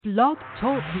Blog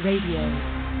Talk Radio.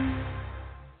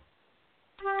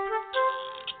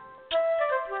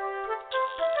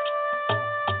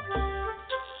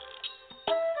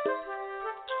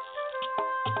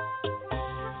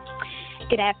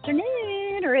 Good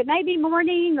afternoon, or it may be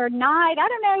morning or night. I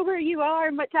don't know where you are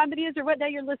and what time it is or what day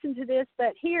you're listening to this,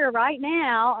 but here right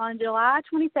now on July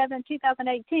 27,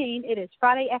 2018, it is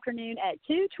Friday afternoon at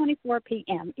 2:24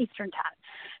 p.m. Eastern Time.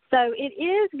 So it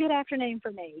is good afternoon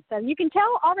for me. So you can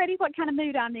tell already what kind of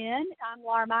mood I'm in. I'm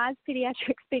Laura Mize,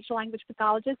 pediatric speech-language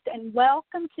pathologist, and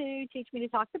welcome to Teach Me to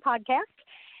Talk, the podcast.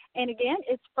 And again,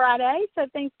 it's Friday, so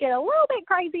things get a little bit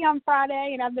crazy on Friday,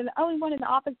 and I've been the only one in the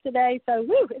office today, so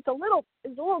it's a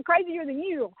little crazier than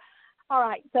usual. All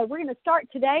right, so we're going to start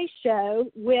today's show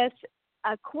with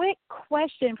a quick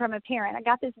question from a parent. I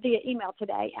got this via email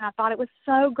today, and I thought it was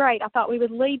so great. I thought we would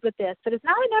lead with this, but it's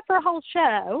not enough for a whole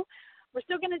show. We're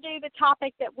still going to do the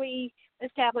topic that we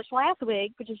established last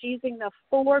week, which is using the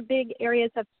 4 big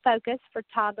areas of focus for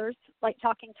toddlers, like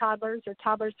talking toddlers or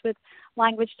toddlers with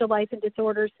language delays and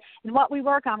disorders, and what we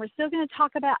work on. We're still going to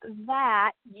talk about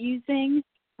that using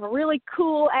a really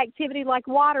cool activity like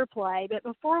water play. But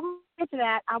before we get to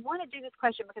that, I want to do this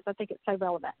question because I think it's so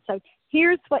relevant. So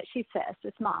here's what she says,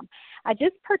 this mom. I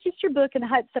just purchased your book in the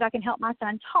hopes that I can help my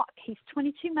son talk. He's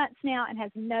 22 months now and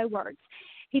has no words.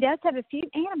 He does have a few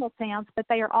animal sounds, but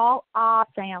they are all ah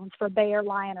sounds for bear,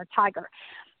 lion, or tiger.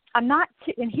 And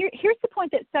here's the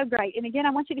point that's so great. And again,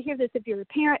 I want you to hear this if you're a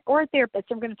parent or a therapist.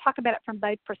 I'm going to talk about it from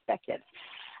both perspectives.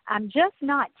 I'm just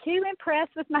not too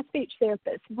impressed with my speech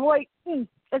therapist. Boy,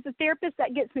 as a therapist,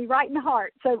 that gets me right in the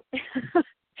heart. So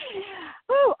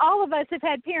all of us have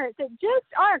had parents that just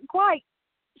aren't quite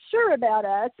sure about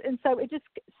us, and so it just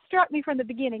struck me from the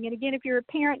beginning. And again, if you're a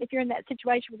parent, if you're in that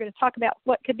situation, we're going to talk about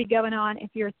what could be going on.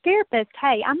 If you're a therapist,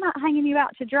 hey, I'm not hanging you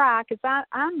out to dry because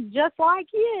I'm just like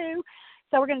you.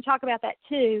 So we're going to talk about that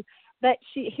too. But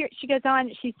she goes on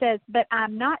and she says, but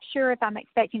I'm not sure if I'm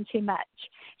expecting too much.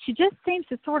 She just seems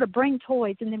to sort of bring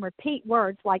toys and then repeat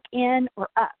words like in or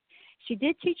up. She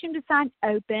did teach him to sign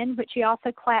open, but she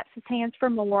also claps his hands for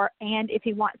more and if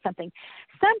he wants something.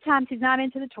 Sometimes he's not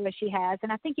into the toy she has,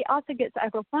 and I think he also gets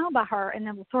overwhelmed by her and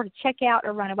then will sort of check out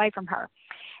or run away from her.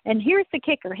 And here's the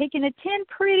kicker. He can attend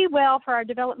pretty well for our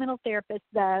developmental therapist,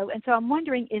 though, and so I'm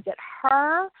wondering, is it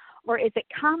her or is it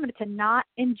common to not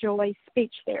enjoy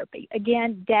speech therapy?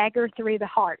 Again, dagger through the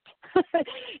heart.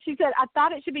 She said, I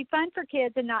thought it should be fun for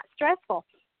kids and not stressful.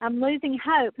 I'm losing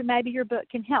hope, and maybe your book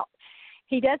can help.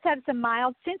 He does have some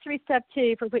mild sensory stuff,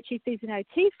 too, for which he sees an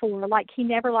OT for, like he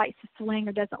never likes to swing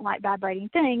or doesn't like vibrating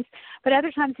things, but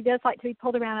other times he does like to be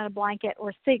pulled around in a blanket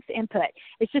or seeks input.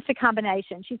 It's just a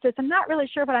combination. She says, I'm not really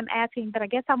sure what I'm asking, but I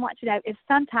guess I want to know if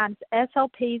sometimes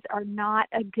SLPs are not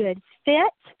a good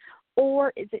fit,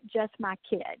 or is it just my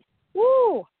kid?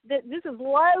 Woo! This is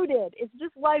loaded. It's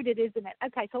just loaded, isn't it?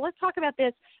 Okay, so let's talk about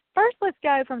this. First, let's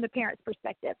go from the parent's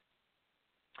perspective.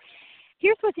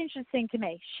 Here's what's interesting to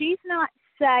me. She's not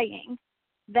saying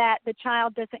that the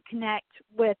child doesn't connect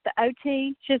with the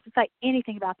OT. She doesn't say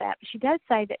anything about that. But she does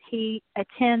say that he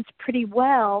attends pretty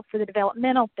well for the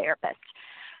developmental therapist.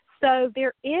 So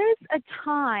there is a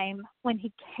time when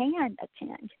he can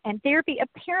attend. And therapy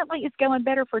apparently is going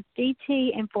better for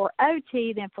DT and for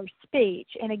OT than for speech.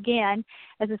 And again,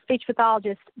 as a speech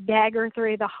pathologist, dagger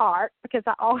through the heart, because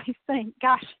I always think,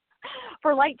 gosh,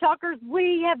 for late talkers,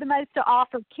 we have the most to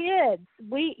offer kids.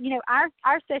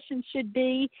 Our sessions should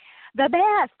be the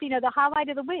best, the highlight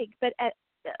of the week. But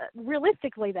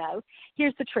realistically, though,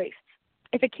 here's the truth.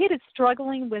 If a kid is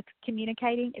struggling with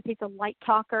communicating, if he's a late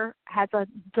talker, has a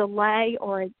delay,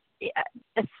 or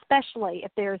especially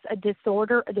if there's a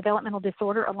disorder, a developmental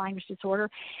disorder, a language disorder,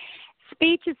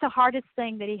 speech is the hardest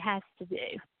thing that he has to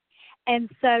do. And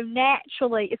so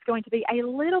naturally, it's going to be a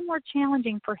little more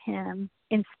challenging for him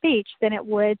in speech than it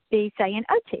would be, say, in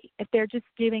OT, if they're just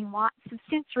doing lots of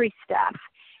sensory stuff.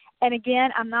 And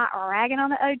again, I'm not ragging on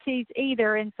the OTs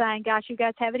either and saying, gosh, you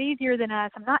guys have it easier than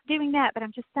us. I'm not doing that, but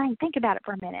I'm just saying, think about it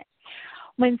for a minute.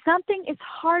 When something is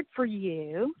hard for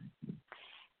you,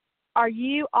 are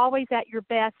you always at your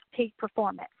best peak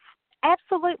performance?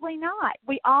 Absolutely not.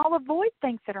 We all avoid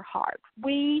things that are hard.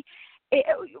 We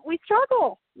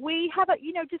struggle. We have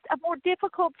just a more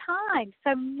difficult time.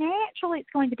 So naturally, it's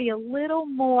going to be a little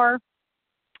more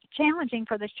challenging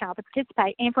for this child to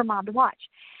participate and for mom to watch.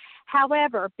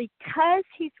 However, because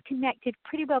he's connected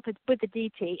pretty well with the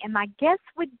DT, and my guess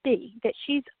would be that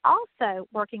she's also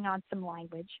working on some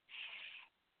language,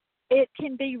 it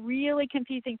can be really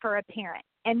confusing for a parent.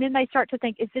 And then they start to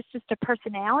think, is this just a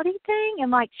personality thing?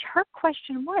 And like her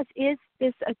question was, is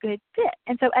this a good fit?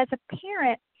 And so as a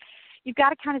parent, you've got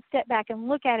to kind of step back and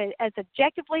look at it as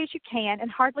objectively as you can, and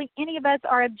hardly any of us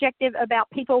are objective about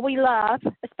people we love,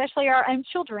 especially our own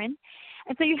children.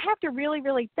 And so you have to really,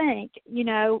 really think,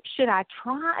 should I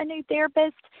try a new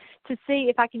therapist to see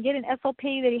if I can get an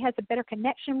SLP that he has a better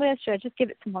connection with? Should I just give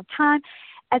it some more time?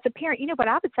 As a parent, what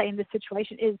I would say in this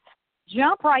situation is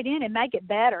jump right in and make it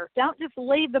better. Don't just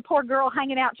leave the poor girl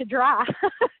hanging out to dry.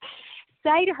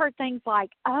 Say to her things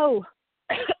like, oh,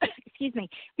 excuse me,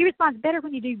 he responds better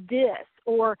when you do this,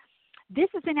 or this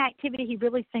is an activity he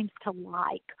really seems to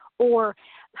like, or,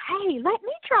 hey, let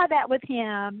me try that with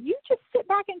him. You just sit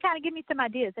back and kind of give me some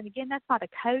ideas. And again, that's why the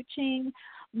coaching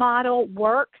model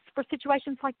works for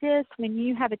situations like this, when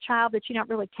you have a child that you don't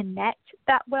really connect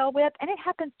that well with. And it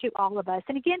happens to all of us.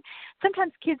 And again,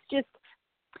 sometimes kids just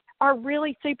are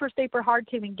really super, super hard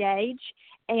to engage,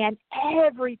 and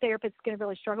every therapist is going to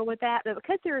really struggle with that. But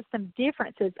because there are some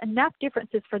differences, enough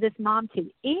differences for this mom to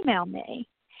email me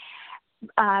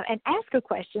and ask a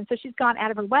question, so she's gone out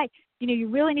of her way, you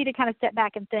really need to kind of step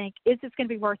back and think, is this going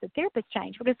to be worth a therapist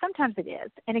change? Because sometimes it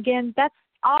is. And again, that's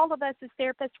all of us as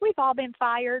therapists. We've all been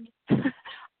fired.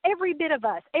 Every bit of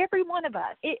us, every one of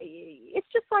us. It's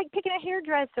just like picking a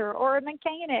hairdresser or a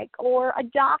mechanic or a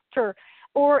doctor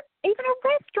or even a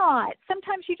restaurant.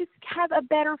 Sometimes you just have a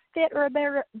better fit or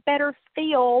a better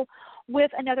feel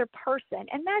with another person,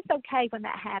 and that's okay when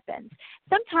that happens.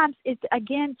 Sometimes it's,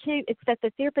 again, too, it's that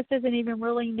the therapist doesn't even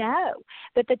really know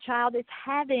that the child is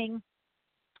having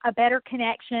a better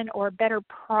connection or better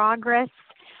progress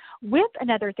with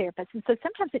another therapist. And so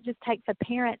sometimes it just takes a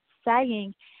parent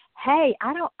saying, hey,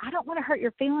 I don't want to hurt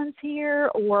your feelings here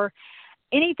or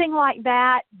anything like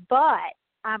that, but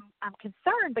I'm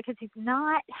concerned because he's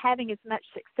not having as much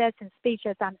success in speech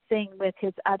as I'm seeing with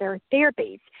his other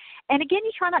therapies. And again,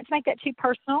 you try not to make that too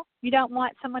personal. You don't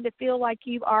want someone to feel like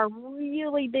you are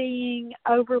really being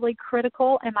overly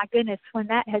critical. And my goodness, when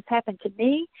that has happened to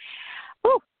me,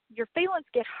 your feelings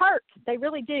get hurt. They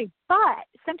really do. But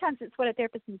sometimes it's what a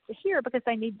therapist needs to hear, because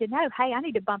they need to know, hey, I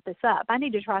need to bump this up. I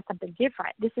need to try something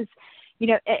different. This is,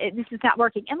 this is not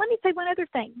working. And let me say one other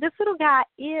thing. This little guy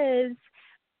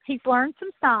he's learned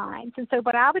some signs. And so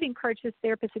what I would encourage this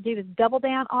therapist to do is double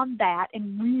down on that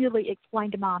and really explain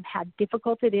to mom how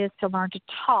difficult it is to learn to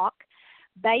talk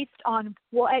based on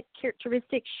what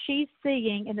characteristics she's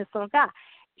seeing in this little guy.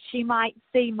 She might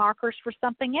see markers for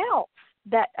something else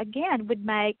that, again, would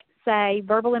make, say,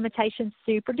 verbal imitation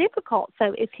super difficult.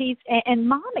 So if and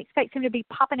mom expects him to be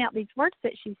popping out these words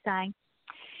that she's saying,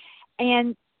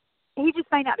 and he just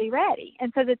may not be ready.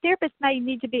 And so the therapist may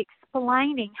need to be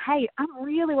explaining, hey, I'm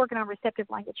really working on receptive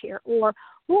language here, or,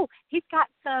 he's got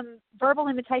some verbal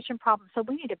imitation problems, so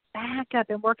we need to back up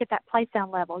and work at that play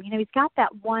sound level. He's got that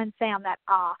one sound, that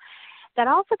ah. That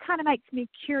also kind of makes me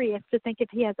curious to think if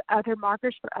he has other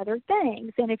markers for other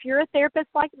things. And if you're a therapist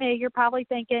like me, you're probably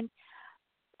thinking,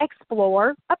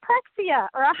 explore apraxia,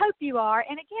 or I hope you are.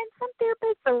 And again, some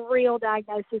therapists are real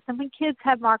diagnosis. And when kids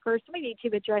have markers, we need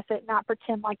to address it, not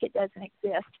pretend like it doesn't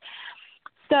exist.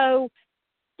 So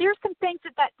there's some things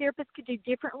that therapist could do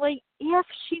differently if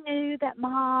she knew that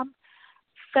mom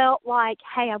felt like,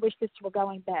 hey, I wish this were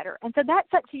going better. And so that's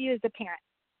up to you as a parent,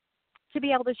 to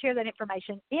be able to share that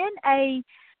information in a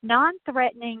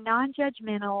non-threatening,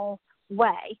 non-judgmental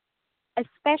way,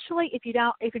 especially if you're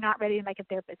not ready to make a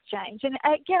therapist change. And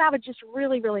again, I would just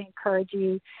really, really encourage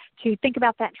you to think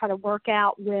about that and try to work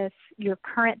out with your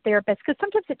current therapist, because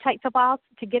sometimes it takes a while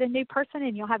to get a new person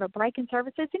and you'll have a break in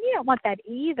services, and you don't want that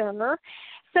either.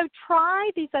 So try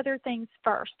these other things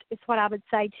first, is what I would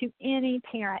say to any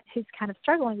parent who's kind of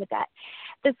struggling with that.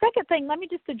 The second thing, let me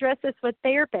just address this with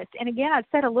therapists. And again, I've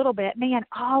said a little bit, man,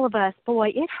 all of us, boy,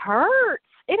 it hurts.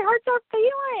 It hurts our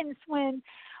feelings when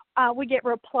we get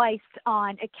replaced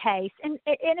on a case. And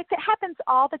if it happens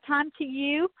all the time to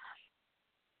you,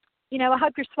 I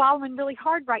hope you're swallowing really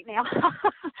hard right now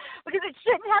because it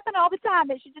shouldn't happen all the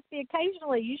time. It should just be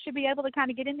occasionally. You should be able to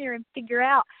kind of get in there and figure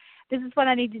out, this is what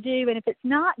I need to do. And if it's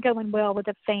not going well with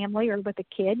a family or with a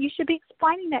kid, you should be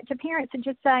explaining that to parents and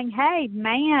just saying, hey,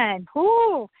 man,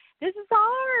 this is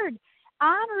hard.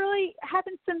 I'm really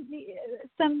having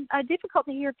some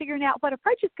difficulty here figuring out what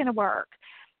approach is going to work.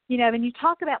 And you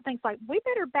talk about things like, we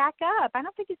better back up. I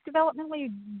don't think it's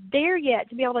developmentally there yet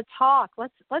to be able to talk.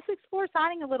 Let's explore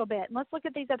signing a little bit, and let's look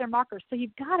at these other markers. So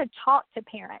you've got to talk to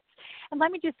parents. And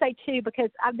let me just say, too, because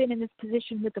I've been in this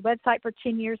position with the website for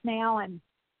 10 years now, and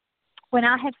when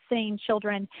I have seen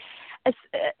children,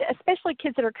 especially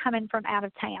kids that are coming from out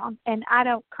of town, and I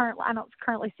don't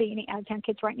currently see any out of town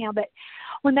kids right now, but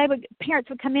when parents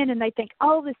would come in and they think,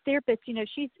 oh, this therapist,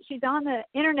 she's on the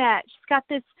internet, she's got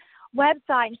this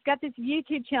website, and she's got this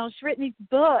YouTube channel, she's written these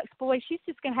books. Boy, she's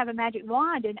just going to have a magic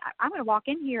wand, and I'm going to walk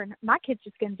in here, and my kid's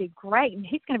just going to do great, and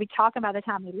he's going to be talking by the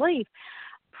time we leave.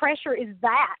 Pressure is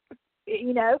that,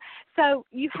 you know. So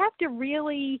you have to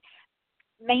really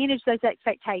manage those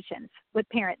expectations with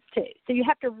parents too. So you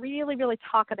have to really, really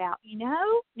talk about, you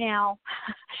know, now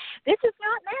this is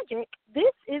not magic.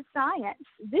 This is science.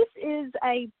 This is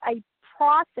a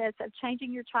process of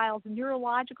changing your child's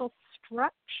neurological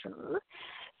structure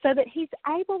so that he's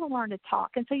able to learn to talk.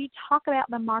 And so you talk about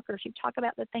the markers. You talk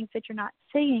about the things that you're not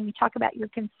seeing. You talk about your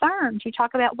concerns. You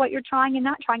talk about what you're trying and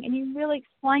not trying. And you really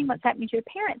explain what's happening to your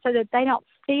parents so that they don't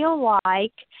feel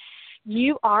like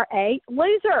you are a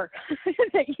loser,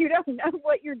 that you don't know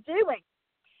what you're doing.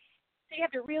 So you have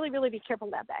to really, really be careful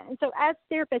about that. And so as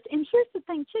therapists, and here's the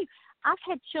thing too, I've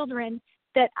had children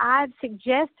that I've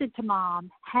suggested to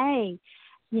mom, hey,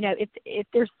 you know, if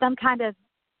there's some kind of,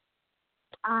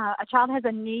 a child has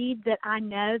a need that I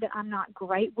know that I'm not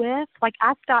great with, like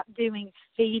I stopped doing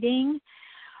feeding,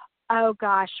 oh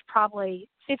gosh, probably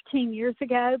 15 years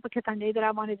ago because I knew that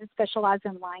I wanted to specialize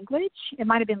in language. It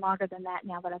might have been longer than that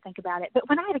now that I think about it. But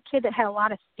when I had a kid that had a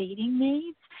lot of feeding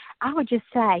needs, I would just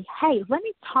say, hey, let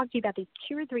me talk to you about these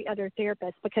 2 or 3 other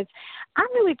therapists because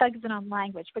I'm really focusing on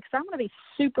language because I want to be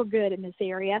super good in this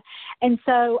area. And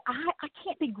so I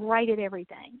can't be great at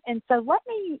everything. And so let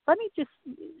me just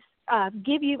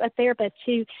give you a therapist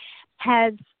who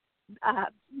has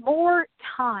more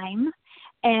time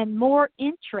and more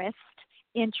interest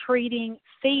in treating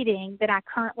feeding than I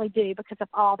currently do because of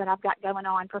all that I've got going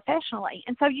on professionally.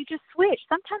 And so you just switch.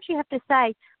 Sometimes you have to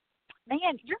say,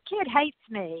 man, your kid hates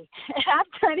me.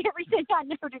 I've done everything I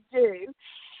know to do.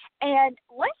 And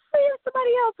let's see if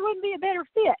somebody else wouldn't be a better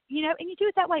fit, you know, and you do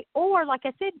it that way. Or, like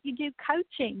I said, you do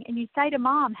coaching and you say to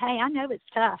mom, hey, I know it's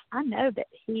tough. I know that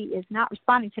he is not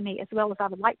responding to me as well as I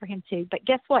would like for him to. But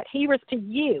guess what? He responds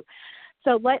to you.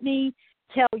 So let me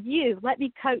tell you, let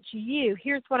me coach you.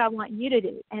 Here's what I want you to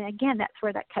do. And, again, that's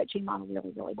where that coaching model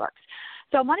really, really works.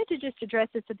 So I wanted to just address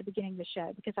this at the beginning of the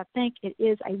show because I think it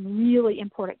is a really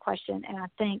important question, and I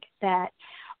think that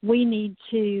we need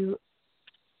to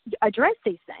address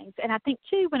these things. And I think,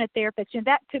 too, when a therapist, and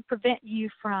that could prevent you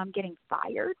from getting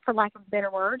fired, for lack of a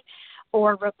better word,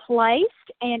 or replaced.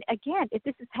 And, again, if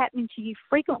this is happening to you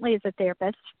frequently as a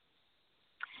therapist,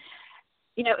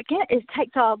 you know, again, it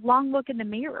takes a long look in the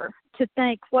mirror to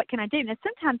think, what can I do? Now,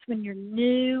 sometimes when you're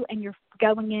new and you're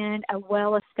going in a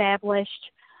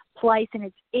well-established place and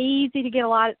it's easy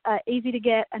to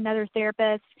get another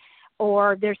therapist,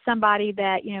 or there's somebody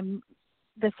that, you know,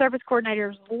 the service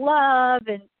coordinators love,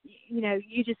 and, you know,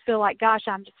 you just feel like, gosh,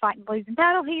 I'm just fighting a losing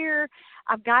battle here.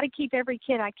 I've got to keep every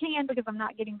kid I can because I'm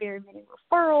not getting very many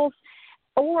referrals.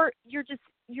 Or you're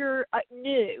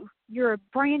new, you're a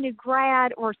brand new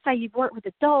grad, or say you've worked with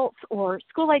adults or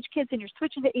school-age kids and you're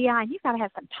switching to EI, and you've got to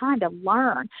have some time to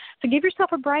learn. So give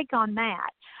yourself a break on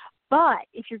that. But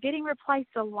if you're getting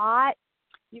replaced a lot,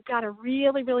 you've got to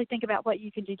really, really think about what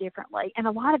you can do differently. And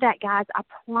a lot of that, guys, I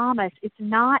promise, it's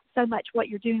not so much what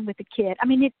you're doing with the kid. I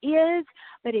mean, it is,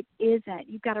 but it isn't.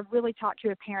 You've got to really talk to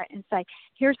a parent and say,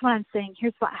 here's what I'm seeing,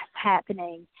 here's what's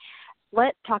happening.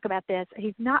 Let's talk about this.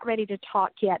 He's not ready to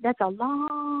talk yet. That's a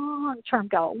long-term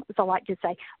goal, as I like to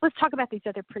say. Let's talk about these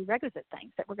other prerequisite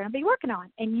things that we're going to be working on.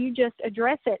 And you just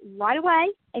address it right away,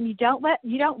 and you don't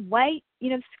wait, you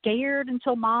know, scared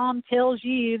until mom tells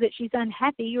you that she's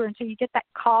unhappy or until you get that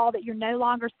call that you're no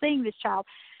longer seeing this child.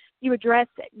 You address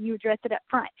it. You address it up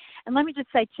front. And let me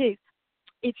just say, too,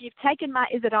 if you've taken my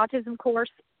Is It Autism course,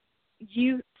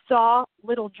 you saw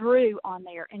little Drew on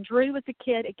there. And Drew was a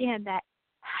kid, again, that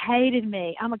hated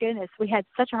me. Oh, my goodness. We had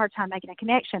such a hard time making a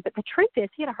connection. But the truth is,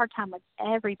 he had a hard time with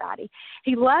everybody.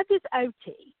 He loved his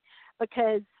OT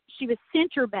because she was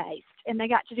center-based, and they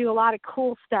got to do a lot of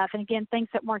cool stuff. And, again, things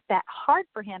that weren't that hard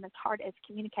for him, as hard as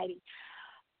communicating.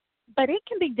 But it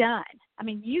can be done. I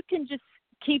mean, you can just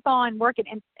keep on working.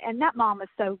 And that mom was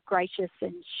so gracious,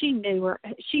 and she knew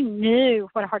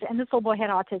what a hard time. And this little boy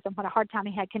had autism, what a hard time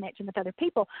he had connecting with other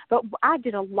people. But I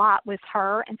did a lot with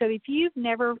her. And so if you've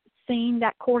never seen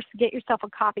that course, get yourself a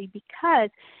copy, because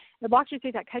it walks you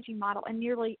through that coaching model, and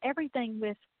nearly everything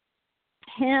with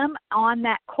him on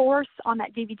that course, on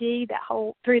that DVD,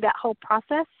 through that whole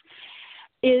process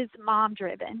is mom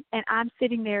driven. And I'm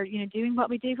sitting there, you know, doing what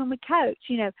we do when we coach,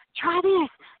 you know, try this,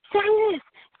 say this,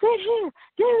 sit here,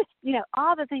 do it, you know,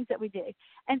 all the things that we do.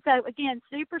 And so, again,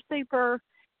 super, super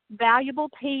valuable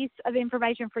piece of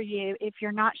information for you if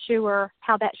you're not sure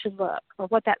how that should look or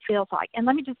what that feels like. And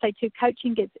let me just say, too,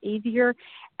 coaching gets easier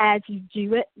as you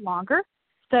do it longer.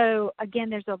 So,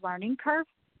 again, there's a learning curve.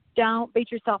 don't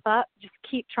beat yourself up. Just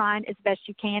keep trying as best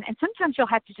you can. And sometimes you'll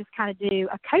have to just kind of do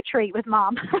a co-treat with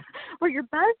mom where you're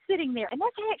both sitting there. And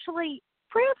that's actually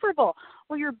preferable,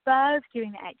 where you're both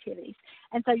doing the activities.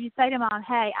 And so you say to mom,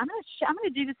 hey, I'm going to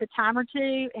do this a time or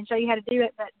two and show you how to do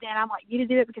it, but then I want you to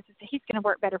do it because he's going to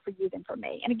work better for you than for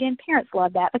me. And again, parents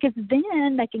love that because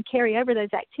then they can carry over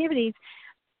those activities,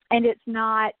 and it's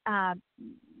not,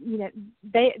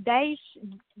 they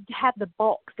have the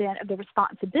bulk then of the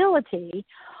responsibility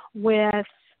with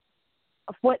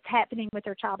what's happening with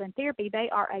their child in therapy. They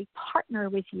are a partner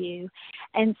with you.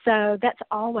 And so that's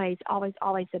always, always,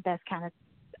 always the best kind of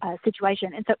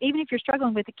situation. And so even if you're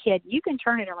struggling with a kid, you can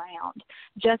turn it around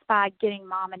just by getting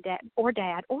mom and dad or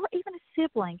even a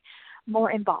sibling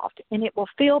more involved. And it will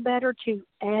feel better to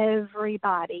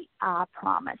everybody, I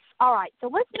promise. All right, so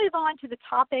let's move on to the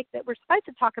topic that we're supposed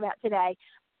to talk about today,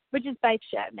 which is Faith's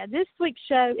show. Now, this week's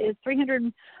show is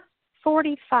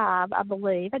 345, I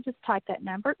believe. I just typed that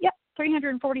number. Yep,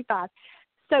 345.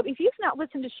 So if you've not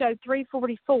listened to show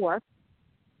 344,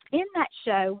 in that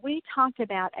show, we talked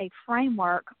about a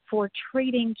framework for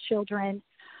treating children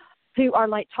who are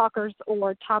late talkers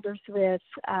or toddlers with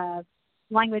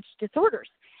language disorders.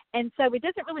 And so it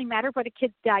doesn't really matter what a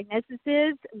kid's diagnosis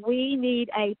is. We need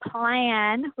a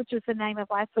plan, which was the name of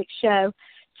last week's show,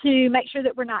 to make sure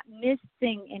that we're not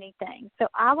missing anything. So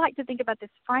I like to think about this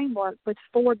framework with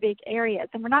 4 big areas.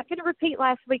 And we're not going to repeat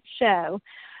last week's show,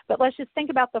 but let's just think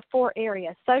about the 4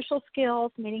 areas. Social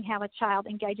skills, meaning how a child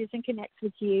engages and connects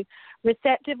with you.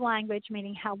 Receptive language,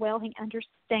 meaning how well he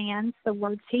understands the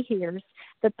words he hears.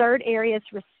 The 3rd area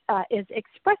is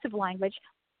expressive language.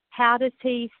 How does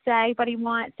he say what he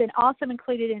wants? And also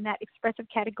included in that expressive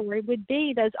category would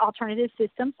be those alternative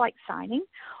systems like signing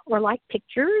or like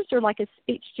pictures or like a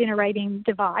speech-generating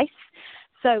device.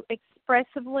 So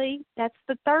expressively, that's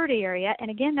the 3rd area.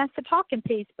 And again, that's the talking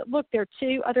piece. But look, there are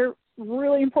 2 other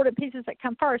really important pieces that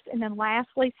come first. And then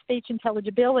lastly, speech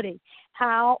intelligibility.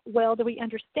 How well do we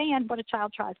understand what a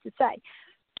child tries to say?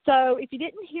 So if you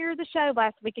didn't hear the show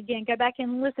last week, again, go back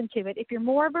and listen to it. If you're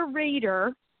more of a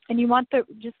reader and you want to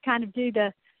just kind of do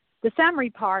the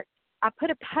summary part, I put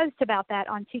a post about that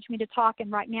on Teach Me to Talk,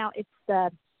 and right now it's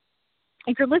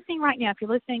if you're listening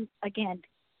again,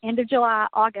 end of July,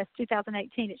 August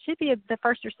 2018, it should be the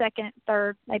 1st or 2nd,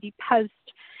 3rd, maybe post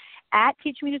at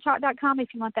teachmetotalk.com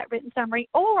if you want that written summary,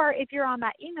 or if you're on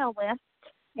my email list,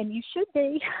 and you should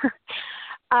be,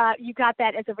 you got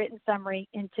that as a written summary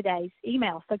in today's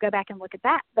email. So go back and look at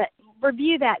that. But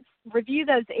review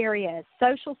those areas.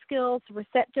 Social skills,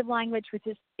 receptive language, which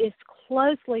is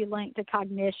closely linked to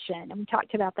cognition. And we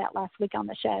talked about that last week on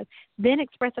the show. Then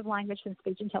expressive language and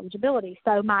speech intelligibility.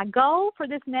 So my goal for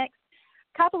this next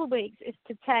couple of weeks is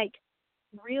to take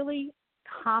really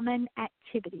common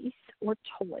activities or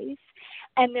toys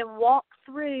and then walk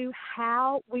through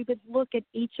how we would look at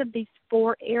each of these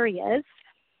 4 areas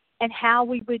and how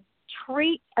we would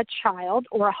treat a child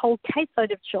or a whole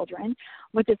caseload of children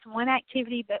with this one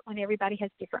activity, but when everybody has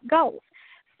different goals.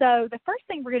 So the first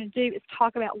thing we're going to do is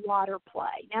talk about water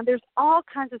play. Now, there's all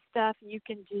kinds of stuff you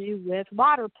can do with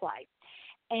water play.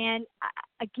 And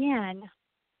again,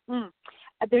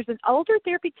 there's an older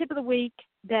therapy tip of the week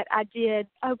that I did,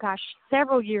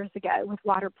 several years ago with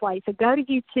water play. So go to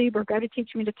YouTube or go to Teach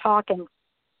Me to Talk and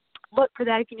look for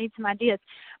that if you need some ideas.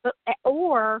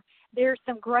 Or there's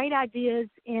some great ideas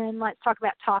in Let's Talk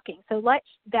About Talking. So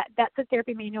that's a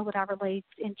therapy manual that I released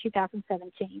in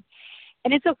 2017.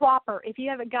 And it's a whopper. If you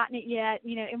haven't gotten it yet,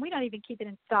 and we don't even keep it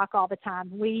in stock all the time.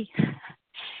 We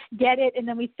get it, and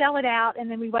then we sell it out,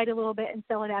 and then we wait a little bit and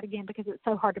sell it out again because it's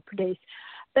so hard to produce.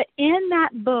 But in that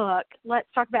book, Let's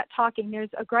Talk About Talking, there's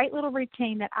a great little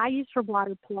routine that I use for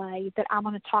water play that I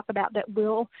want to talk about that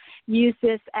will use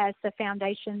this as the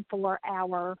foundation for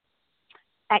our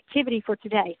activity for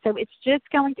today. So it's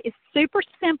super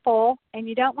simple, and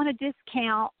you don't want to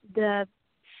discount the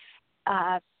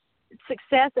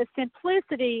success of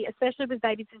simplicity, especially with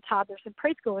babies and toddlers and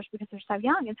preschoolers because they're so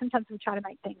young, and sometimes we try to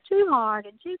make things too hard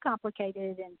and too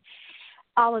complicated and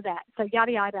all of that. So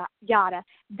yada, yada, yada.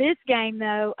 This game,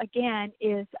 though, again,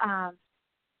 is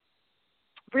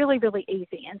really, really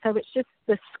easy. And so it's just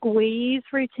the squeeze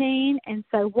routine. And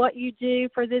so what you do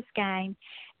for this game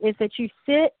is that you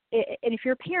sit, and if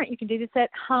you're a parent, you can do this at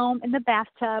home in the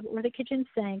bathtub or the kitchen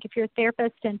sink. If you're a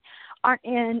therapist and aren't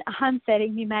in a home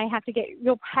setting,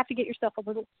 you'll have to get yourself a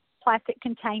little plastic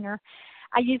container.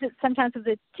 I use it sometimes with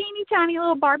a teeny tiny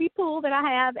little Barbie pool that I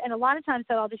have, and a lot of times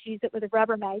I'll just use it with a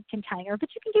Rubbermaid container. But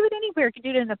you can do it anywhere. You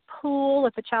can do it in a pool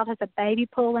if a child has a baby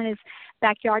pool in his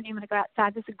backyard and you want to go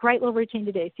outside. This is a great little routine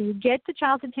to do. So you get the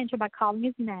child's attention by calling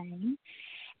his name,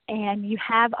 and you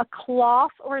have a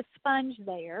cloth or a sponge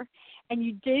there, and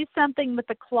you do something with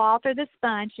the cloth or the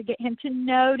sponge to get him to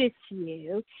notice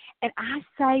you. And I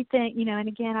say things, and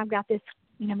again, I've got this,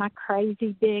 my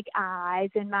crazy big eyes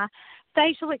and my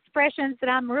facial expressions that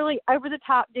I'm really over the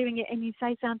top doing it. And you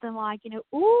say something like,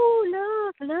 ooh,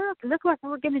 look what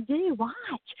we're going to do. Watch.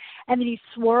 And then you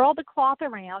swirl the cloth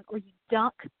around, or you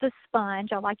dunk the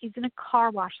sponge. I like using a car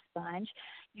wash sponge.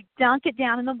 You dunk it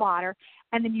down in the water,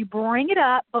 and then you bring it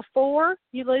up before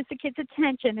you lose the kid's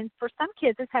attention. And for some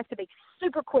kids, this has to be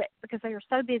super quick because they are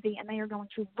so busy and they are going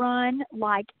to run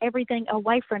like everything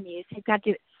away from you. So you've got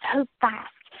to do it so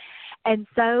fast and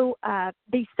so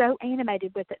be so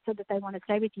animated with it so that they want to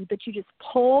stay with you. But you just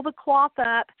pull the cloth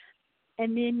up,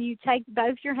 and then you take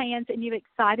both your hands and you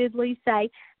excitedly say,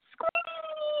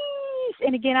 squeeze.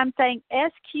 And again, I'm saying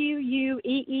S-Q-U-E-E-Z-E,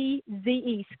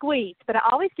 squeeze. But I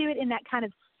always do it in that kind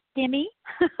of skimmy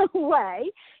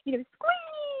way,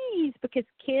 squeeze, because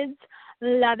kids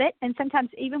love it. And sometimes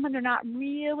even when they're not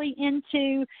really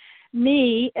into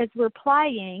me as we're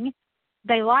playing,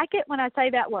 they like it when I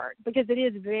say that word because it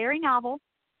is very novel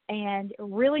and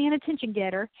really an attention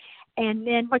getter. And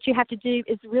then what you have to do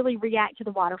is really react to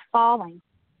the water falling.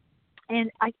 And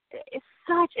it's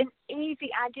such an easy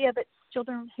idea, but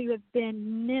children who have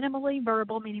been minimally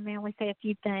verbal, meaning they only say a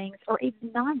few things, or even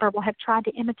nonverbal, have tried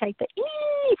to imitate the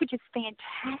ee, which is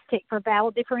fantastic for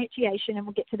vowel differentiation, and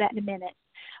we'll get to that in a minute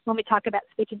when we talk about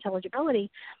speech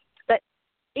intelligibility. But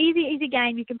easy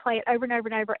game. You can play it over and over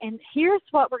and over. And here's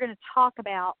what we're going to talk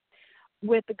about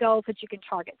with the goals that you can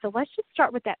target. So let's just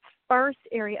start with that first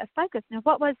area of focus. Now,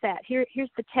 what was that? Here's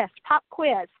the test, pop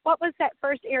quiz. What was that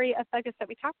first area of focus that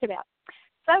we talked about?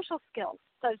 Social skills,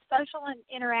 so social and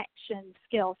interaction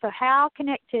skills. So how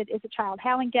connected is a child?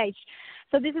 How engaged?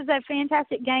 So this is a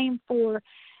fantastic game for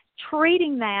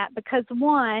treating that because,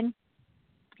 one,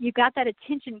 you've got that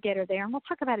attention getter there. And we'll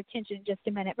talk about attention in just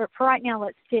a minute. But for right now,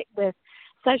 let's stick with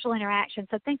social interaction.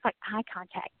 So things like eye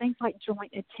contact, things like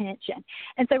joint attention.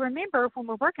 And so remember, when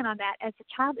we're working on that, as the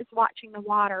child is watching the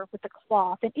water with the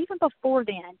cloth, and even before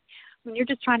then, when you're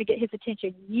just trying to get his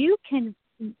attention, you can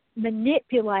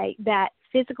manipulate that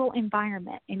physical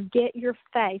environment and get your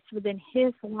face within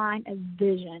his line of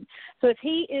vision. So if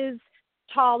he is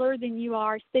taller than you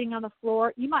are, sitting on the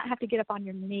floor, you might have to get up on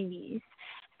your knees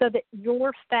so that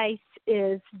your face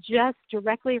is just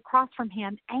directly across from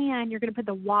him, and you're going to put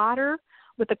the water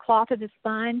with the cloth or the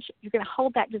sponge. You're going to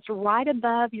hold that just right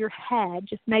above your head,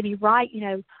 just maybe right,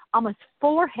 almost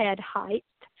forehead height,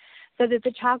 so that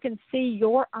the child can see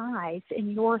your eyes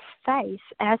and your face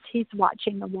as he's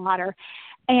watching the water.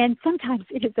 And sometimes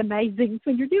it is amazing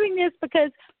when you're doing this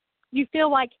because you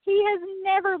feel like he has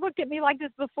never looked at me like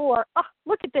this before. Oh,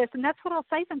 look at this. And that's what I'll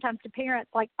say sometimes to parents,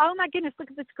 like, oh, my goodness,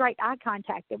 look at this great eye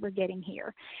contact that we're getting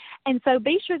here. And so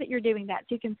be sure that you're doing that.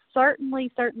 So you can certainly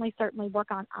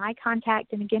work on eye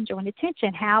contact and, again, joint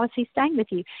attention. How is he staying with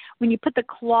you? When you put the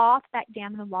cloth back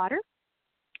down in the water,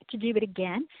 to do it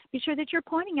again, be sure that you're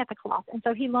pointing at the cloth. And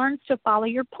so he learns to follow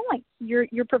your point. You're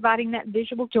providing that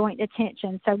visual joint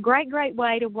attention. So great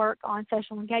way to work on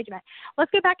social engagement.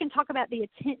 Let's go back and talk about the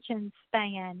attention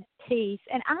span piece.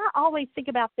 And I always think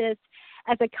about this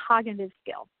as a cognitive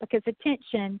skill because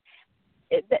attention,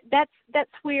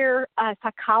 that's where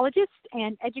psychologists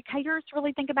and educators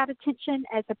really think about attention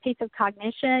as a piece of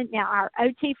cognition. Now, our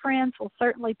OT friends will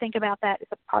certainly think about that as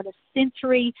a part of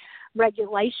sensory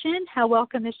regulation. How well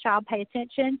can this child pay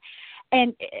attention?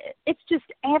 And it's just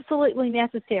absolutely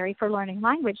necessary for learning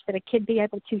language that a kid be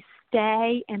able to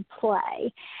stay and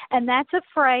play. And that's a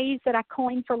phrase that I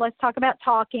coined for Let's Talk About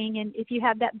Talking. And if you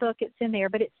have that book, it's in there.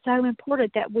 But it's so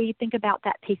important that we think about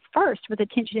that piece first with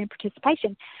attention and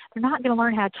participation. They're not going to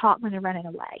learn how to talk when they're running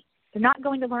away. They're not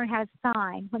going to learn how to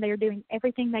sign when they are doing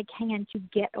everything they can to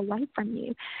get away from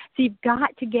you. So you've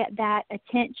got to get that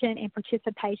attention and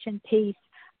participation piece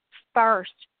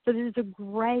first. So this is a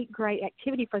great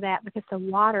activity for that because the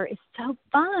water is so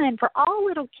fun for all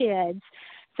little kids.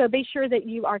 So be sure that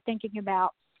you are thinking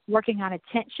about working on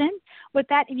attention with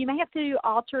that. And you may have to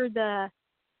alter the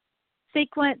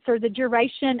sequence or the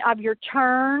duration of your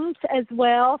turns as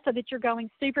well so that you're going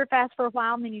super fast for a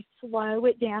while and then you slow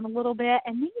it down a little bit.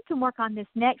 And then you can work on this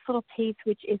next little piece,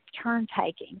 which is turn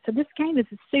taking. So this game is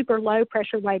a super low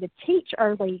pressure way to teach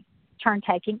early turn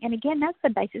taking. And again, that's the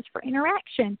basis for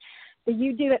interaction. The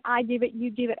you do it, I do it, you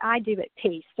do it, I do it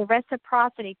piece, the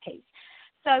reciprocity piece.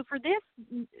 So for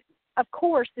this, of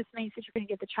course, this means that you're going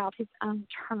to give the child his own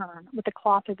turn with the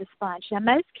cloth or the sponge. Now,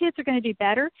 most kids are going to do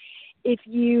better if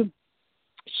you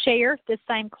share the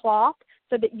same cloth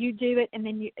so that you do it and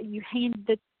then you hand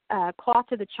the cloth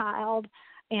to the child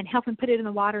and help him put it in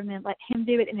the water and then let him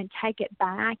do it and then take it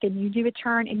back and you do a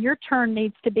turn. And your turn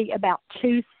needs to be about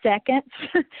 2 seconds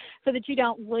so that you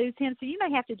don't lose him. So you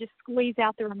may have to just squeeze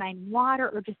out the remaining water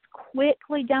or just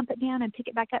quickly dump it down and pick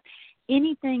it back up.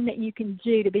 Anything that you can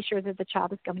do to be sure that the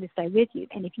child is going to stay with you.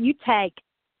 And if you take,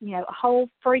 a whole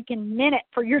freaking minute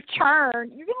for your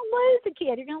turn, you're going to lose a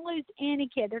kid. You're going to lose any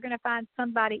kid. They're going to find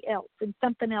somebody else and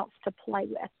something else to play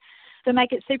with. So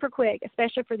make it super quick,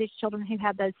 especially for these children who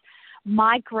have those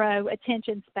micro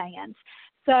attention spans.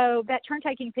 So that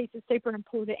turn-taking piece is super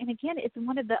important. And, again, it's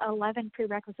one of the 11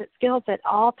 prerequisite skills that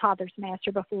all toddlers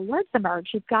master before words emerge.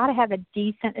 You've got to have a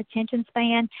decent attention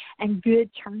span and good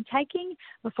turn-taking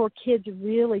before kids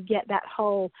really get that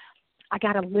whole I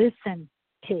got to listen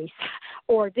piece,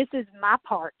 or this is my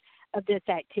part of this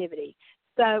activity.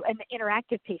 So, and the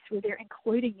interactive piece where they're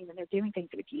including you and they're doing things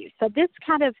with you. So this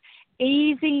kind of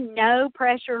easy, no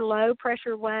pressure, low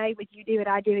pressure way with you do it,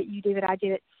 I do it, you do it, I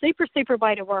do it, super, super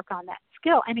way to work on that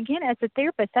skill. And again, as a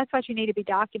therapist, that's what you need to be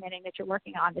documenting that you're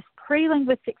working on, this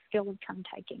pre-linguistic skill of turn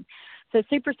taking. So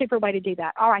super, super way to do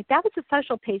that. All right, that was the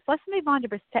social piece. Let's move on to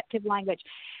receptive language.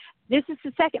 This is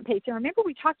the second piece. And remember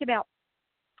we talked about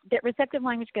that receptive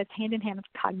language goes hand in hand with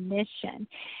cognition.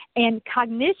 And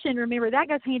cognition, remember, that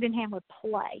goes hand in hand with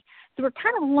play. So we're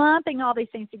kind of lumping all these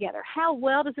things together. How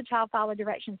well does a child follow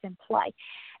directions in play?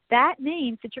 That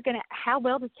means that you're going to, how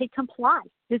well does he comply?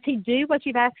 Does he do what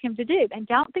you've asked him to do? And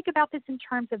don't think about this in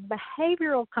terms of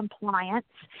behavioral compliance,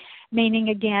 meaning,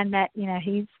 again, that,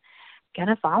 he's going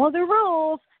to follow the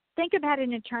rules. Think about it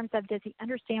in terms of, does he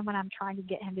understand what I'm trying to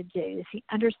get him to do? Does he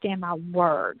understand my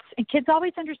words? And kids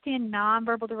always understand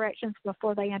nonverbal directions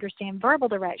before they understand verbal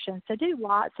directions. So do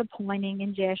lots of pointing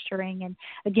and gesturing. And,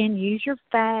 again, use your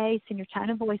face and your tone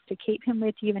of voice to keep him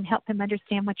with you and help him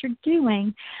understand what you're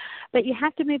doing. But you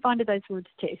have to move on to those words,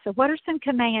 too. So what are some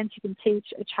commands you can teach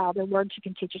a child, or words you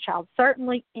can teach a child?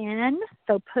 Certainly in.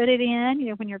 So put it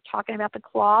in, when you're talking about the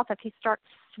cloth, if he starts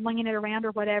swinging it around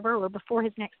or whatever, or before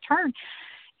his next turn,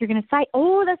 you're going to say,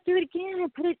 oh, let's do it again,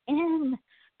 put it in.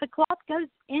 The cloth goes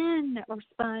in, or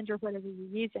sponge, or whatever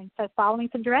you're using. So following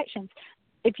some directions.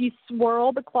 If you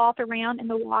swirl the cloth around in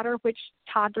the water, which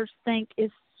toddlers think is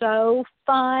so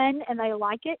fun and they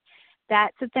like it,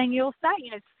 that's the thing you'll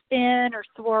say, spin or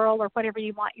swirl or whatever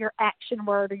you want your action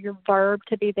word or your verb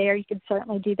to be there. You can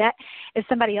certainly do that. If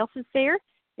somebody else is there,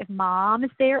 if mom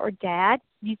is there or dad,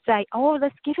 you say, oh,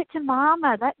 let's give it to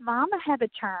mama. Let mama have a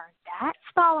turn. That's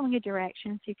following a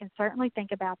direction, so you can certainly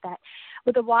think about that.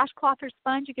 With a washcloth or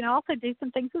sponge, you can also do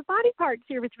some things with body parts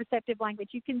here with receptive language.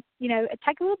 You can,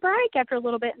 take a little break after a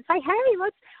little bit and say, hey,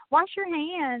 let's wash your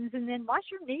hands, and then wash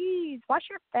your knees, wash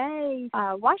your face,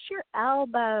 wash your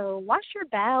elbow, wash your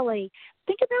belly.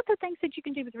 Think about the things that you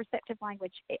can do with receptive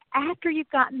language after you've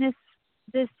gotten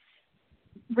this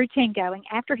routine going.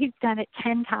 After he's done it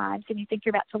 10 times and you think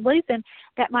you're about to lose him,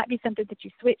 that might be something that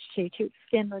you switch to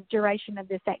extend the duration of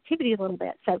this activity a little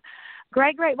bit. So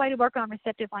great way to work on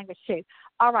receptive language too.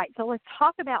 All right, so let's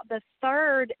talk about the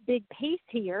third big piece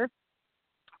here,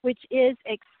 which is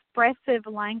expressive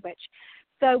language.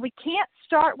 So we can't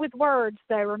start with words,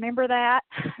 though. Remember that?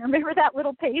 Remember that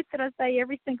little piece that I say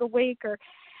every single week, or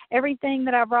everything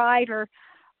that I write, or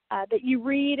that you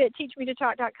read at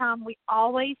teachmetotalk.com. We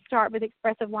always start with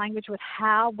expressive language, with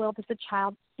how well does a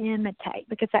child imitate,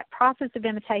 because that process of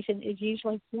imitation is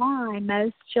usually why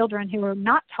most children who are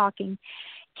not talking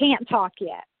can't talk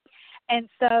yet. And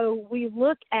so we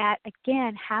look at,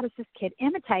 again, how does this kid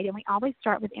imitate? And we always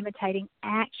start with imitating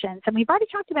actions. And we've already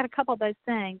talked about a couple of those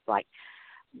things, like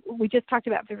we just talked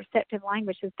about the receptive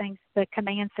language, the things, the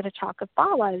commands that a child could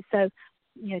follow. So,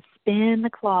 spin the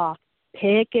cloth,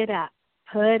 pick it up,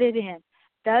 put it in.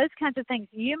 Those kinds of things.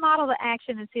 You model the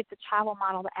action and see if the child will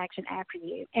model the action after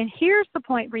you. And here's the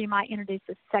point where you might introduce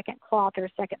a second cloth or a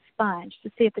second sponge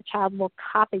to see if the child will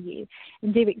copy you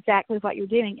and do exactly what you're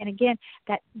doing. And again,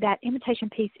 that imitation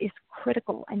piece is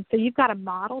critical. And so you've got to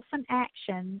model some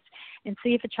actions and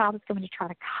see if a child is going to try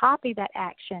to copy that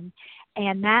action.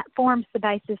 And that forms the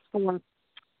basis for,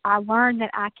 I learn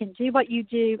that I can do what you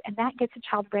do, and that gets a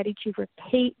child ready to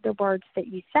repeat the words that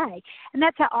you say. And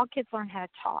that's how all kids learn how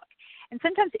to talk. And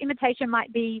sometimes imitation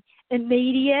might be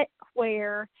immediate,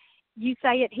 where you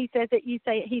say it, he says it, you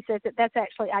say it, he says it. That's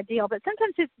actually ideal. But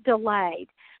sometimes it's delayed.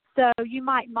 So you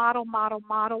might model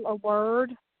a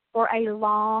word for a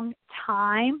long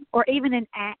time, or even an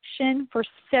action for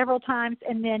several times,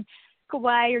 and then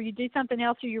away, or you do something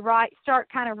else, or you start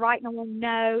kind of writing a little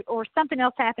note, or something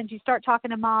else happens, you start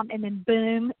talking to mom, and then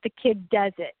boom, the kid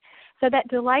does it. So that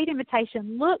delayed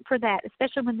imitation, look for that,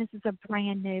 especially when this is a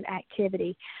brand new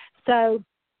activity. So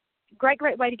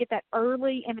great way to get that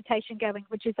early imitation going,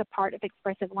 which is a part of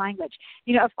expressive language.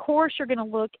 You know, of course, you're going to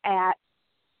look at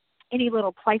any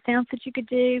little play sounds that you could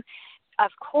do.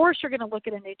 Of course, you're going to look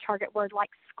at a new target word like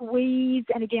squeeze.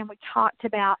 And again, we talked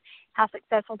about how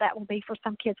successful that will be for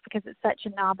some kids because it's such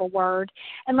a novel word.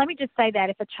 And let me just say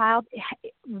that if a child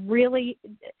really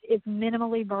is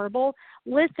minimally verbal,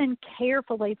 listen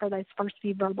carefully for those first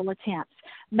few verbal attempts.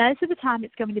 Most of the time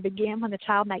it's going to begin when the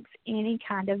child makes any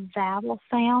kind of vowel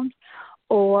sound,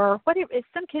 or whatever.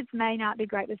 Some kids may not be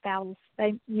great with vowels.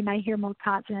 You may hear more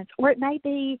consonants, or it may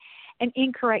be an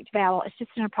incorrect vowel. It's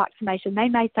just an approximation. They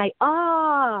may say,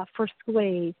 ah, for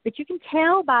squeeze, but you can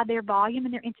tell by their volume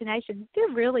and their intonation,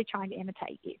 they're really trying to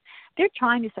imitate you. They're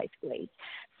trying to say squeeze.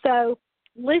 So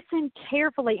listen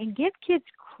carefully and give kids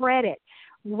credit.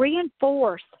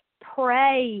 Reinforce,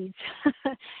 praise,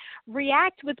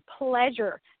 react with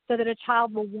pleasure, so that a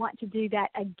child will want to do that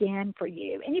again for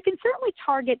you. And you can certainly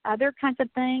target other kinds of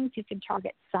things. You can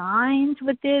target signs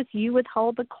with this. You would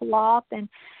hold the cloth and,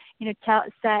 you know,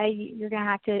 say you're going to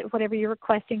have to, whatever your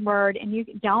requesting word, and you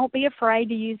don't be afraid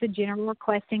to use a general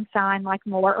requesting sign like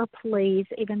more or please,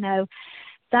 even though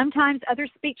sometimes other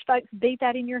speech folks beat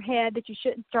that in your head that you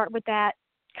shouldn't start with that.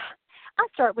 I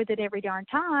start with it every darn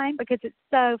time because it's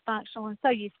so functional and so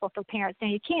useful for parents. Now,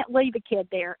 you can't leave a kid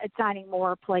there at signing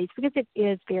more, please, because it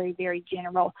is very, very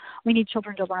general. We need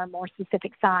children to learn more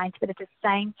specific signs, but at the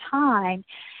same time,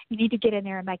 you need to get in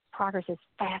there and make progress as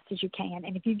fast as you can.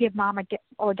 And if you give mom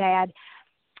or dad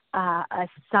a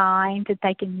sign that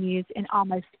they can use in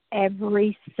almost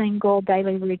every single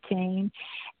daily routine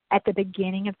at the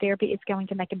beginning of therapy, it's going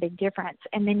to make a big difference.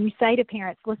 And then you say to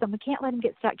parents, listen, we can't let him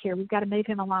get stuck here. We've got to move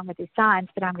him along with his signs,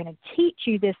 but I'm going to teach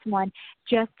you this one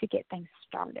just to get things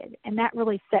started. And that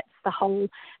really sets the whole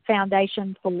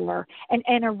foundation for and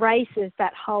erases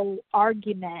that whole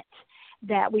argument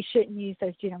that we shouldn't use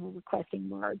those general requesting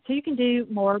words. So you can do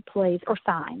more, please, or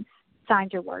signs.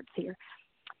 Signs are words here.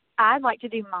 I'd like to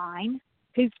do mine.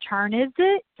 Whose turn is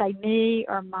it? Say me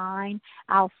or mine.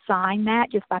 I'll sign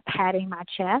that just by patting my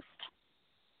chest.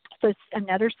 So it's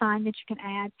another sign that you can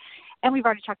add. And we've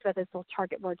already talked about those little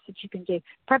target words that you can do.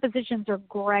 Prepositions are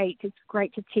great. It's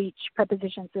great to teach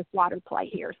prepositions with water play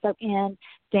here. So in,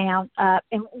 down, up.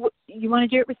 And you want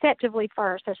to do it receptively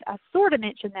first. I sort of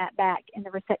mentioned that back in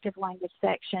the receptive language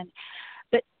section.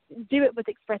 But do it with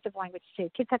expressive language too.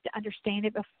 Kids have to understand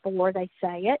it before they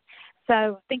say it.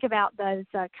 So think about those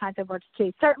kinds of words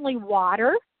too. Certainly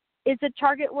water is a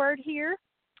target word here.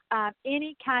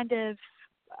 Any kind of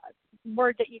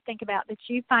word that you think about that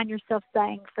you find yourself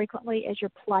saying frequently as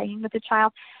you're playing with a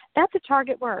child, that's a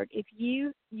target word. If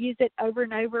you use it over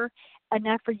and over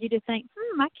enough for you to think,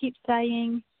 I keep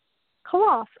saying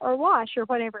cloth or wash or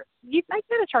whatever, you make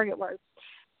that a target word.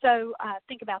 So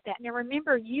think about that. Now,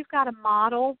 remember, you've got to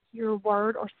model your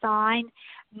word or sign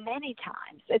many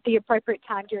times at the appropriate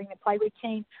time during the play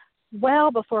routine,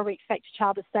 well before we expect a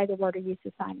child to say the word or use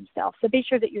the sign himself. So be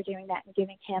sure that you're doing that and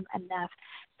giving him enough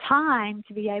time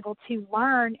to be able to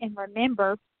learn and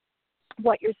remember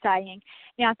what you're saying.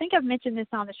 Now, I think I've mentioned this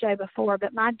on the show before,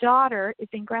 but my daughter is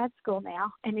in grad school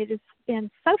now, and it has been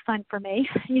so fun for me.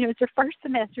 You know, it's her first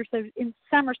semester, so in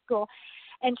summer school,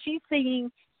 and she's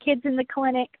seeing kids in the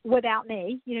clinic without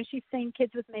me. You know, she's seen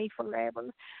kids with me forever.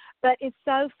 But it's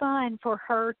so fun for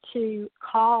her to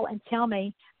call and tell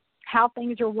me how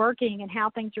things are working and how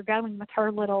things are going with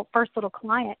her first little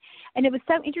client. And it was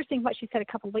so interesting what she said a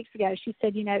couple of weeks ago. She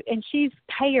said, you know, and she's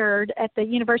paired at the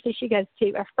university she goes to.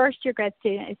 A first-year grad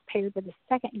student is paired with a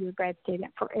second-year grad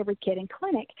student for every kid in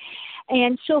clinic.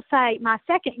 And she'll say, my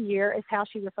second year is how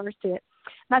she refers to it.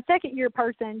 My second-year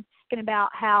person talking about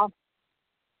how,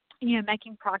 you know,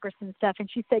 making progress and stuff. And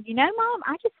she said, you know, Mom,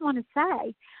 I just want to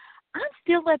say, I'm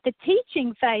still at the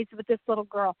teaching phase with this little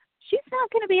girl. She's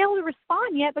not going to be able to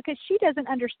respond yet because she doesn't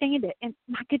understand it. And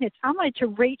my goodness, I wanted to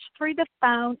reach through the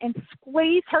phone and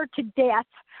squeeze her to death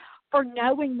for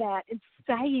knowing that and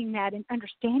saying that and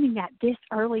understanding that this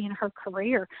early in her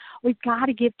career. We've got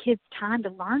to give kids time to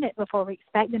learn it before we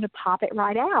expect them to pop it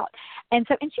right out. And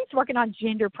she's working on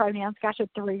gender pronouns. Gosh, a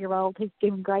 3-year-old who's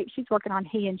doing great. She's working on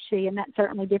he and she, and that's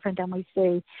certainly different than we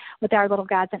see with our little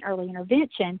guys in early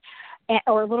intervention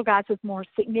or little guys with more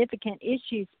significant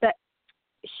issues. But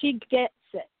she gets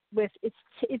it.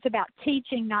 It's about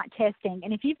teaching, not testing.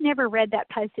 And if you've never read that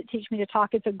post at Teach Me to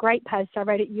Talk, it's a great post. I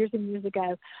wrote it years and years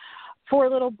ago for a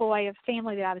little boy, a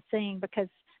family that I was seeing, because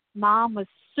mom was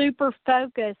super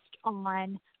focused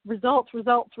on results.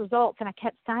 And I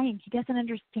kept saying, he doesn't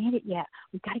understand it yet.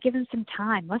 We've got to give him some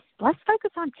time. Let's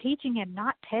focus on teaching him,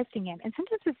 not testing him. And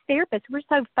sometimes as therapists, we're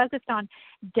so focused on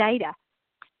data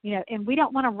and we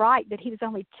don't want to write that he was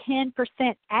only 10%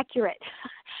 accurate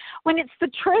when it's the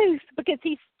truth, because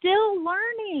he's still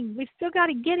learning. We've still got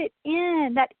to get it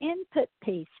in, that input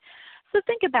piece. So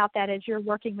think about that as you're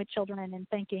working with children and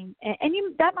thinking, and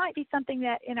that might be something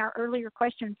that in our earlier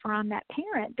question from that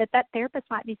parent, that therapist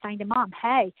might be saying to mom,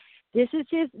 hey, this is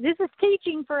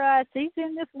teaching for us. He's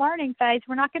in this learning phase.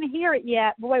 We're not going to hear it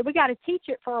yet. Boy, we got to teach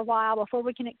it for a while before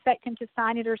we can expect him to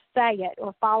sign it or say it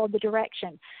or follow the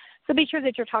direction. So be sure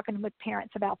that you're talking with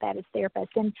parents about that as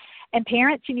therapists. And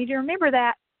parents, you need to remember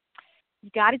that you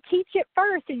got to teach it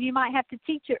first, and you might have to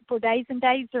teach it for days and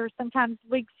days, or sometimes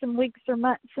weeks and weeks, or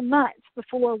months and months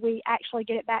before we actually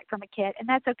get it back from a kid. And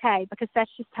that's okay, because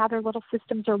that's just how their little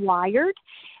systems are wired.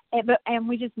 And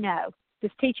we just know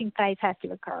this teaching phase has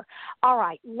to occur. All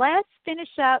right, let's finish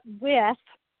up with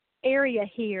area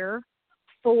here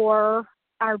for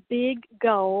our big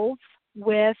goals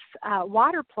with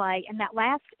water play. And that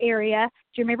last area,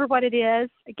 do you remember what it is?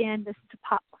 Again, this is a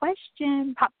pop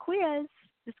quiz.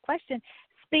 This question,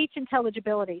 speech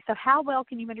intelligibility. So how well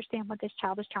can you understand what this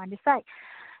child is trying to say?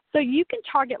 So you can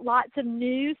target lots of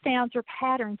new sounds or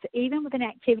patterns, even with an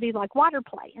activity like water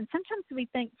play. And sometimes we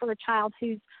think for a child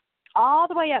who's all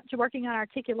the way up to working on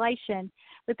articulation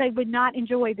that they would not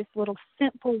enjoy this little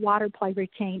simple water play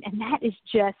routine, and that is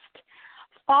just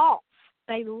false.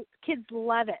 Kids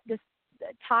love it. This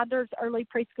toddlers, early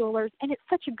preschoolers, and it's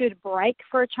such a good break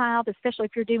for a child, especially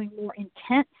if you're doing more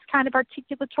intense kind of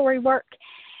articulatory work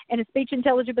and a speech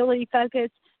intelligibility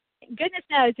focus. Goodness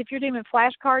knows, if you're doing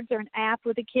flashcards or an app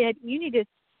with a kid, you need to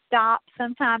stop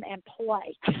sometime and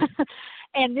play.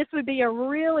 And this would be a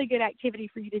really good activity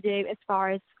for you to do as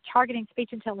far as targeting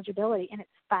speech intelligibility. And it's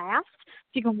fast.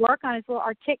 So you can work on his little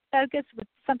artic focus with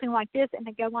something like this and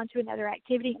then go on to another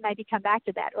activity and maybe come back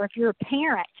to that. Or if you're a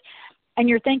parent and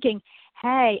you're thinking,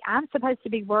 hey, I'm supposed to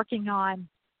be working on,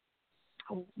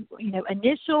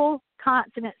 initial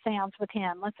consonant sounds with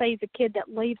him. Let's say he's a kid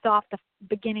that leaves off the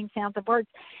beginning sounds of words.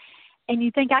 And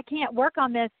you think, I can't work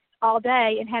on this all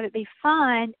day and have it be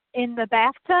fun. In the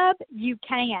bathtub, you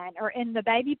can. Or in the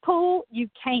baby pool, you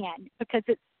can, because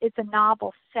it's a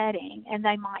novel setting. And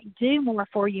they might do more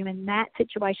for you in that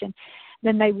situation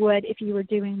than they would if you were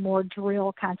doing more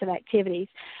drill kinds of activities.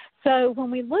 So when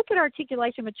we look at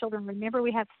articulation with children, remember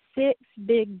we have 6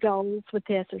 big goals with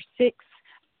this, or 6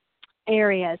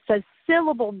 areas. So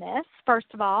syllableness, first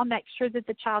of all, make sure that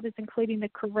the child is including the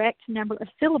correct number of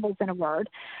syllables in a word.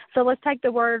 So let's take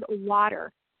the word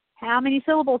water. How many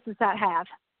syllables does that have?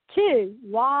 2,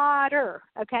 water,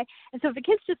 okay? And so if the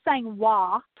kid's just saying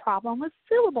wa, problem with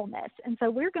syllableness. And so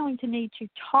we're going to need to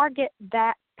target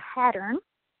that pattern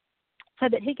so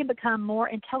that he can become more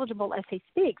intelligible as he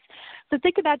speaks. So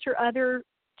think about your other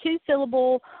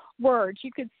 2-syllable words.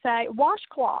 You could say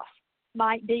washcloth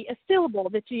might be a syllable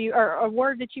or a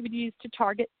word that you would use to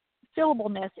target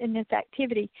syllableness in this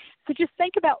activity. So just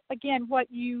think about, again,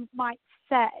 what you might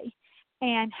say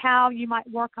and how you might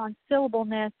work on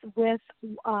syllableness with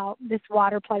this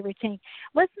water play routine.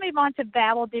 Let's move on to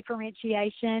vowel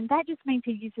differentiation. That just means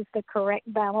he uses the correct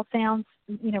vowel sounds,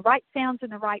 right sounds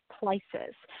in the right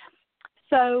places.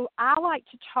 So I like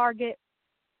to target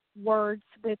words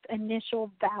with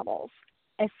initial vowels,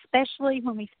 especially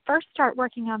when we first start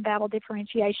working on vowel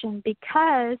differentiation,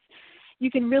 because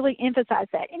you can really emphasize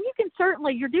that. And you can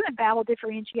certainly, you're doing vowel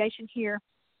differentiation here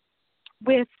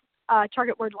with a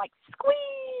target word like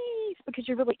squeeze, because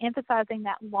you're really emphasizing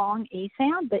that long E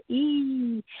sound, the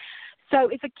E. So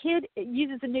if a kid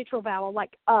uses a neutral vowel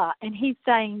like and he's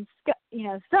saying,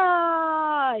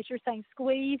 sa, as you're saying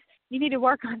squeeze, you need to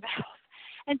work on vowels.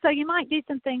 And so you might do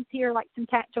some things here like some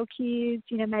tactile cues,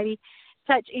 maybe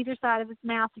touch either side of his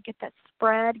mouth to get that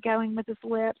spread going with his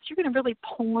lips. You're going to really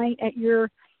point at your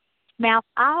mouth.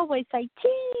 I always say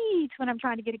teeth when I'm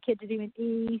trying to get a kid to do an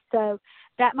E, so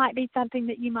that might be something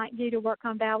that you might do to work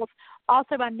on vowels.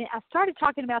 Also, I started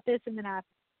talking about this and then I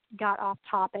got off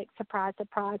topic, surprise,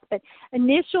 surprise, but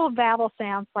initial vowel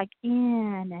sounds like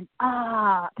in and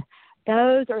up,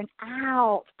 those are an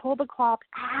out. Pull the cloth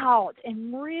out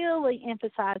and really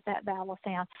emphasize that vowel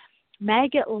sound.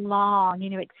 Make it long,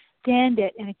 extend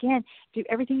it, and again, do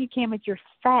everything you can with your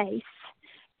face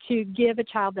to give a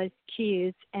child those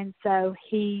cues, and so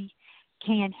he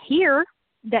can hear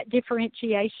that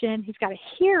differentiation. He's got to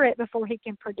hear it before he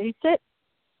can produce it.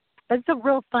 But it's a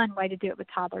real fun way to do it with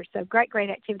toddlers, so great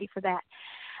activity for that.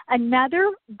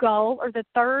 Another goal, or the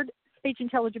third speech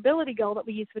intelligibility goal that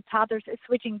we use with toddlers, is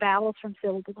switching vowels from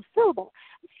syllable to syllable.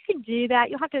 If you can do that,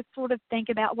 you'll have to sort of think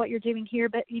about what you're doing here,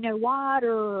 but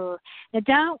water. Now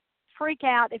don't freak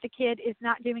out if a kid is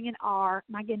not doing an R.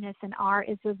 My goodness, an R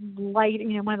is one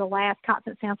of the last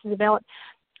consonant sounds to develop.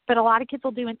 But a lot of kids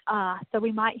will do an so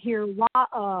we might hear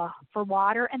for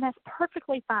water, and that's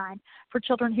perfectly fine for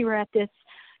children who are at this,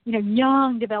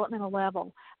 young developmental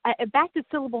level. Back to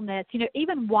syllableness,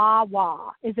 even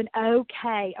wah is an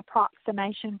okay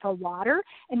approximation for water,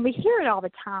 and we hear it all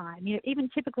the time. Even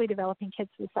typically developing kids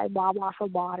will say wah for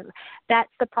water.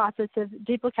 That's the process of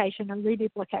duplication or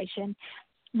reduplication.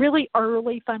 Really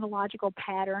early phonological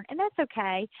pattern, and that's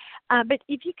okay. But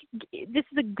if you could, this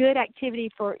is a good activity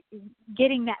for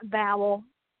getting that vowel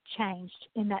changed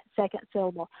in that second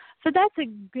syllable. So that's a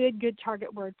good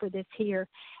target word for this here.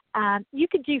 You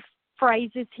could do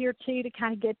phrases here too to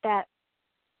kind of get that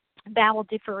vowel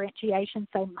differentiation.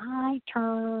 So my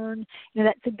turn,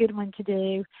 that's a good one to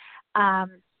do.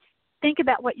 Think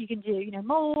about what you can do,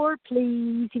 more,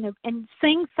 please, and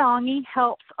sing-songy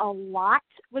helps a lot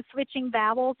with switching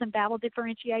vowels and vowel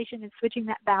differentiation and switching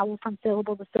that vowel from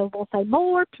syllable to syllable. So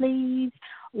more, please,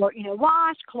 or,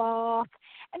 wash, cloth,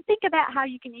 and think about how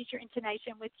you can use your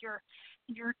intonation with your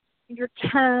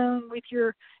tone, with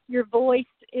your voice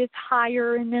is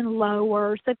higher and then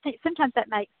lower. So sometimes that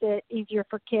makes it easier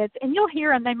for kids. And you'll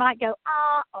hear them, they might go,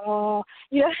 and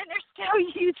they're still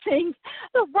using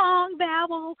the wrong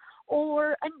vowel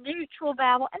or a neutral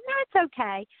vowel, and that's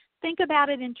okay. Think about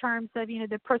it in terms of,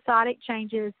 the prosodic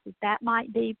changes. That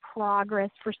might be progress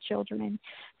for children.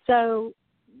 So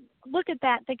look at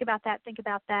that, think about that. Think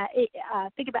about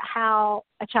how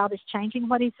a child is changing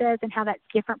what he says and how that's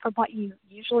different from what you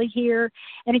usually hear.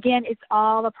 And again, it's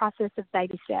all a process of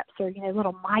baby steps or,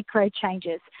 little micro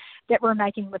changes that we're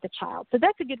making with a child. So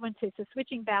that's a good one too. So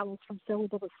switching vowels from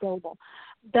syllable to syllable.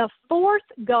 The fourth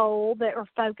goal or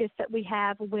focus that we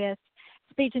have with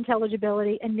speech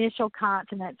intelligibility, initial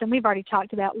consonants, and we've already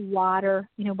talked about water,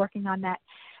 working on that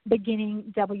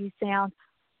beginning W sound.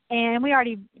 And we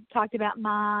already talked about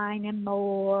mine and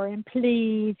more and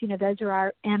please. Those are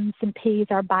our M's and P's,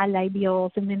 our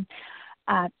bilabials. And then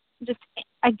just,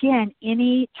 again,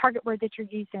 any target word that you're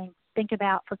using, think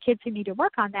about for kids who need to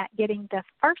work on that, getting the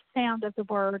first sound of the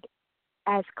word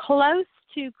as close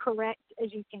to correct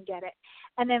as you can get it.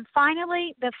 And then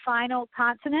finally, the final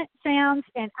consonant sounds.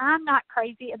 And I'm not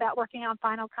crazy about working on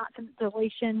final consonant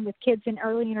deletion with kids in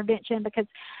early intervention because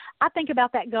I think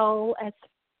about that goal as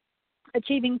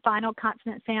achieving final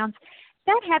consonant sounds.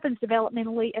 That happens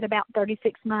developmentally at about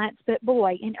 36 months. But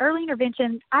boy, in early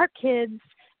intervention, our kids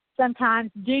sometimes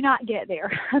do not get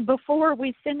there before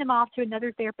we send them off to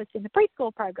another therapist in the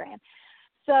preschool program.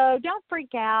 So don't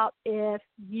freak out if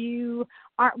you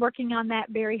aren't working on that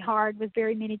very hard with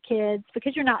very many kids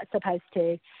because you're not supposed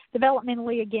to.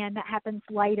 Developmentally, again, that happens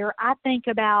later. I think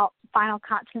about final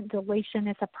consonant deletion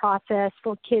as a process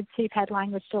for kids who've had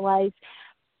language delays.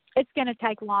 It's going to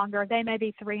take longer. They may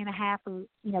be 3.5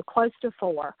 or, close to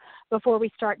 4 before we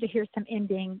start to hear some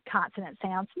ending consonant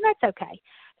sounds, and that's okay.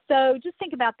 So just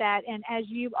think about that, and as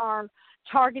you are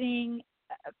targeting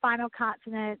final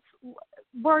consonants,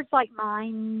 words like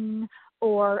mine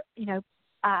or,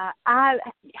 I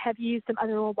have used some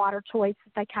other little water toys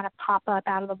that they kind of pop up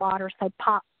out of the water, so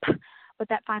pop with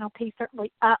that final P,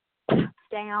 certainly up,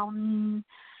 down.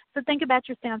 So think about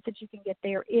your sounds that you can get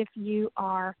there if you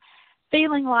are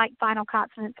feeling like final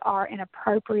consonants are an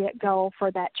appropriate goal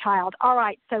for that child. All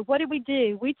right, so what did we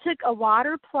do? We took a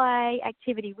water play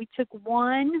activity. We took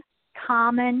one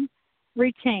common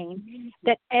routine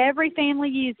that every family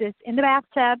uses in the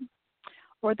bathtub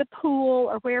or the pool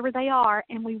or wherever they are,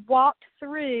 and we walked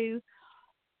through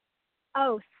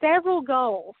several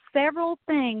goals, several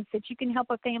things that you can help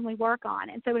a family work on.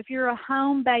 And so if you're a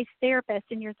home-based therapist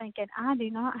and you're thinking, I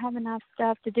do not have enough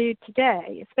stuff to do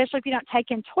today, especially if you don't take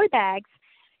in toy bags,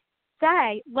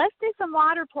 say, let's do some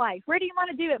water play. Where do you want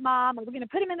to do it, Mom? Are we going to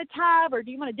put them in the tub or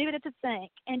do you want to do it at the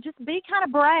sink? And just be kind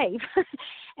of brave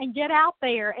and get out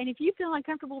there. And if you feel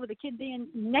uncomfortable with a kid being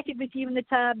naked with you in the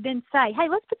tub, then say, hey,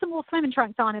 let's put some little swimming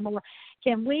trunks on him, or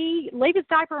can we leave his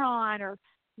diaper on, or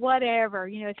whatever,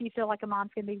 if you feel like a mom's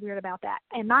going to be weird about that.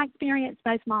 In my experience,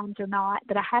 most moms are not,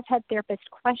 but I have had therapists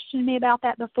question me about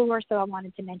that before, so I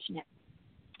wanted to mention it.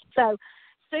 So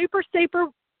super, super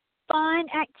fun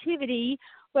activity,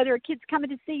 whether a kid's coming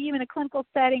to see you in a clinical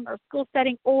setting or school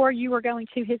setting, or you are going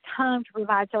to his home to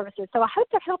provide services. So I hope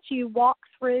that helps you walk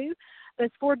through those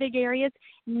 4 big areas.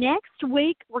 Next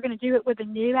week, we're going to do it with a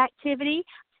new activity.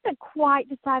 I haven't quite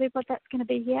decided what that's going to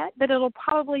be yet, but it'll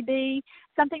probably be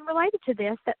something related to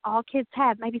this that all kids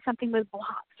have, maybe something with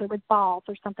blocks or with balls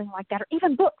or something like that, or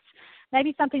even books,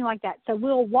 maybe something like that. So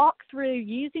we'll walk through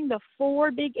using the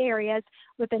 4 big areas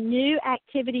with a new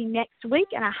activity next week,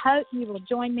 and I hope you will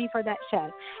join me for that show.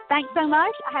 Thanks so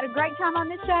much. I had a great time on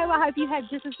this show. I hope you had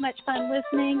just as much fun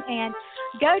listening, and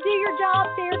go do your job,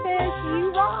 therapist.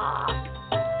 You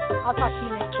rock. I'll talk to you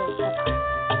next